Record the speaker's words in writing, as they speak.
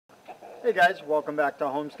Hey guys, welcome back to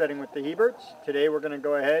Homesteading with the Heberts. Today we're going to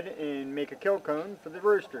go ahead and make a kill cone for the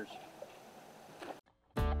roosters.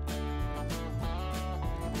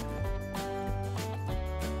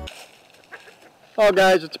 Oh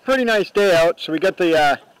guys, it's a pretty nice day out, so we got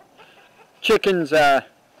the chickens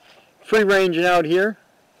free ranging out here.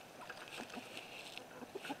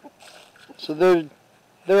 So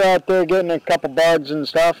they're out there getting a couple bugs and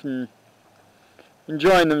stuff and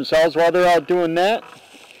enjoying themselves. While they're out doing that,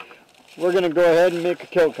 we're going to go ahead and make a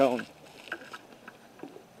kill cone.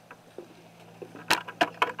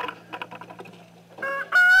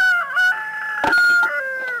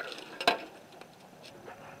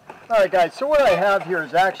 Alright guys, so what I have here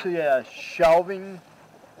is actually a shelving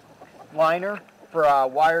liner for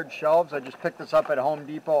wired shelves. I just picked this up at Home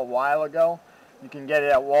Depot a while ago. You can get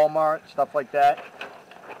it at Walmart, stuff like that.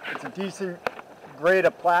 It's a decent grade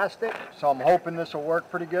of plastic, so I'm hoping this will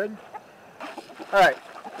work pretty good. Alright,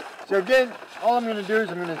 so again, all I'm going to do is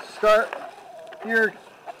I'm going to start here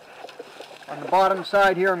on the bottom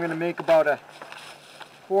side here. I'm going to make about a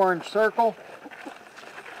 4-inch circle.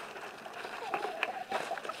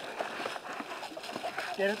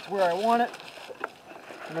 Get it to where I want it,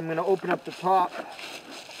 and I'm going to open up the top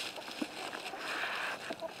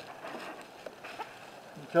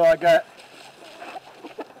until I got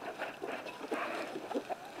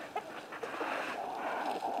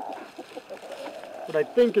what I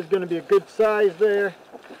think is going to be a good size there.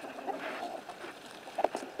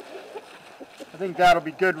 I think that'll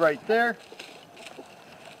be good right there.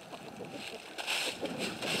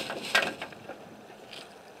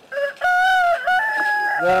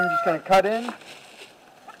 Then I'm just going to cut in.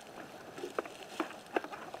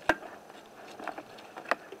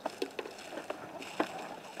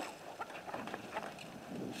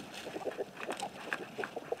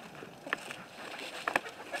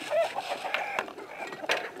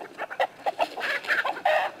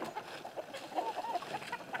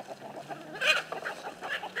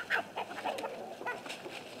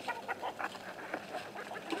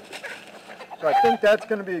 So I think that's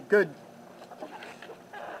going to be a good.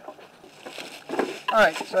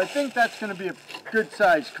 Alright, so I think that's going to be a good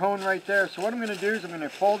size cone right there. So what I'm going to do is I'm going to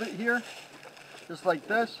fold it here, just like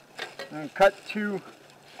this. I'm going to cut 2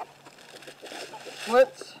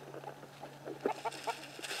 slits.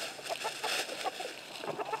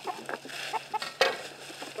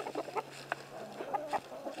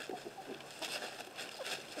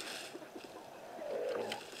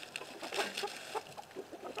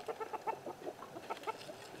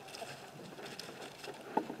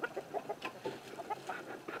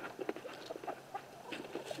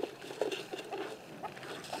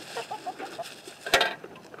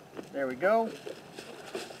 There we go.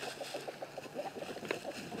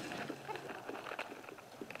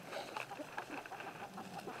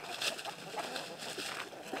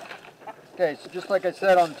 Okay, so just like I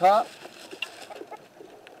said on top,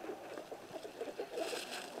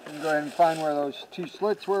 I'm going to go ahead and find where those 2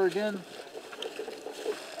 slits were again.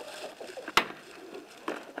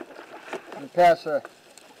 And pass a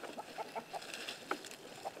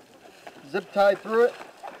zip tie through it.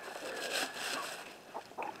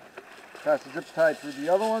 Pass the zip tie through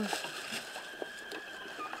the other one.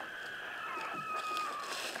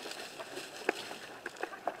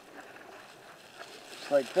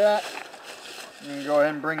 Just like that. You can go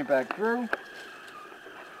ahead and bring it back through.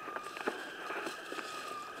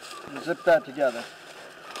 And zip that together.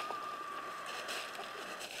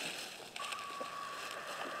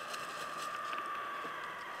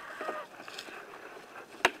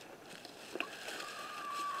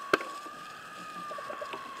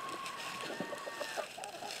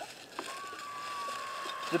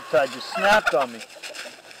 Zip tie just snapped on me.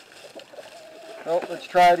 Oh, let's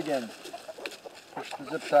try it again. Push the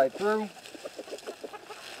zip tie through.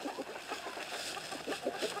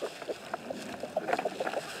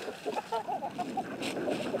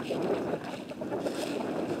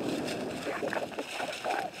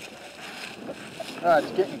 Ah,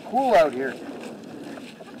 it's getting cool out here.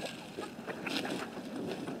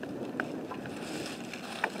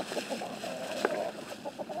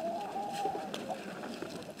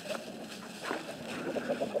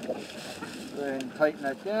 Go ahead and tighten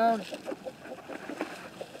that down.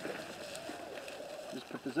 Just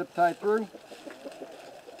put the zip tie through.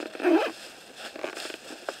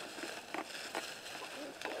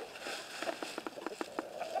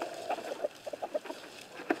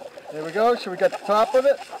 There we go, so we got the top of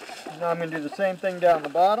it. Now I'm going to do the same thing down the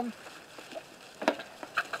bottom.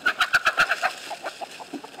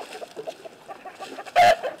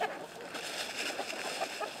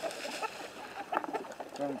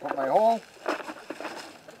 Go ahead and put my hole.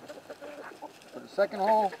 second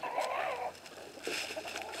hole.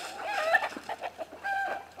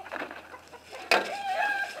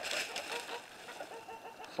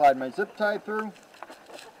 Slide my zip tie through.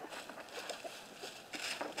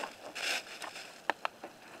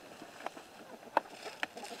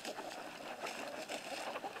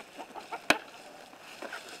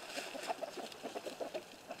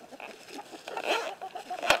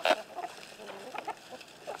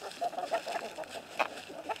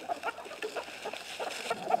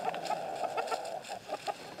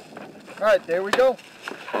 Alright, there we go.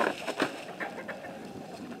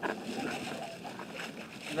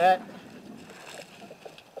 And that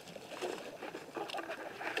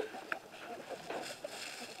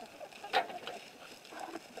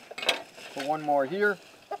put one more here.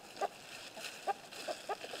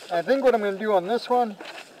 I think what I'm going to do on this one,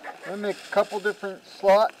 I'm going to make a couple different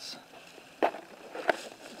slots.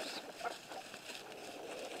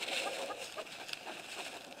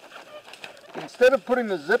 Instead of putting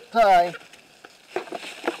the zip tie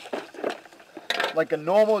like a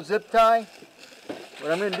normal zip tie,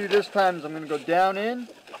 what I'm going to do this time is I'm going to go down in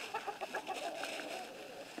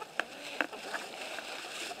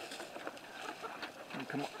and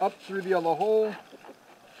come up through the other hole.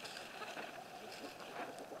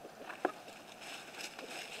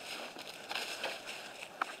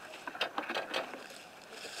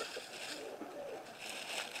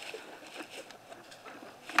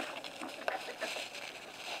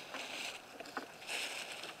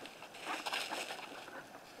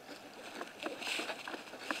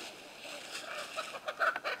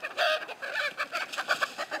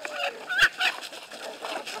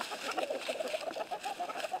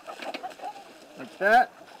 Like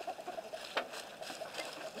that.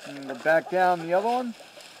 And go back down the other one.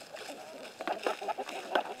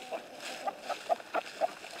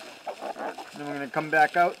 Then we're going to come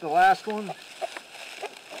back out the last one.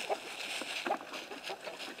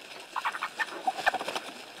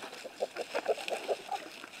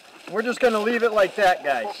 We're just going to leave it like that,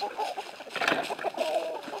 guys.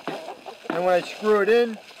 And when I screw it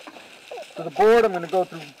in to the board, I'm going to go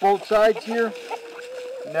through both sides here.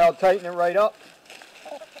 And now tighten it right up.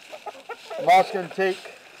 I'm also going to take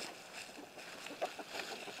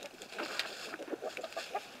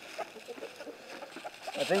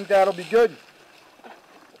I think that'll be good.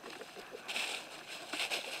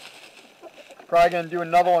 Probably going to do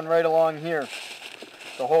another one right along here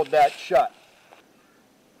to hold that shut.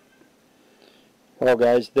 Well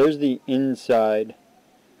guys, there's the inside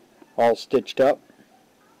all stitched up.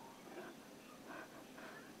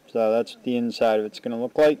 So that's what the inside of it's going to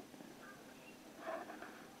look like.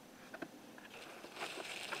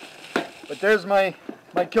 But there's my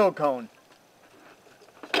kill cone.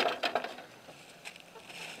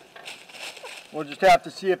 We'll just have to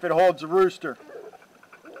see if it holds a rooster.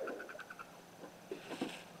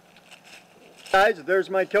 Guys, there's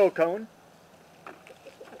my kill cone.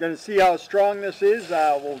 Going to see how strong this is.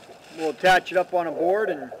 We'll attach it up on a board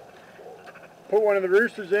and put one of the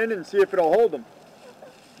roosters in and see if it'll hold them.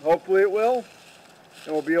 Hopefully it will,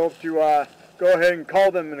 and we'll be able to go ahead and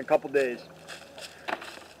cull them in a couple days.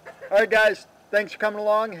 Alright guys, thanks for coming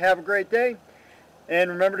along. Have a great day. And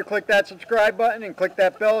remember to click that subscribe button and click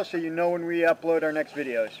that bell so you know when we upload our next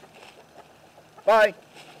videos. Bye.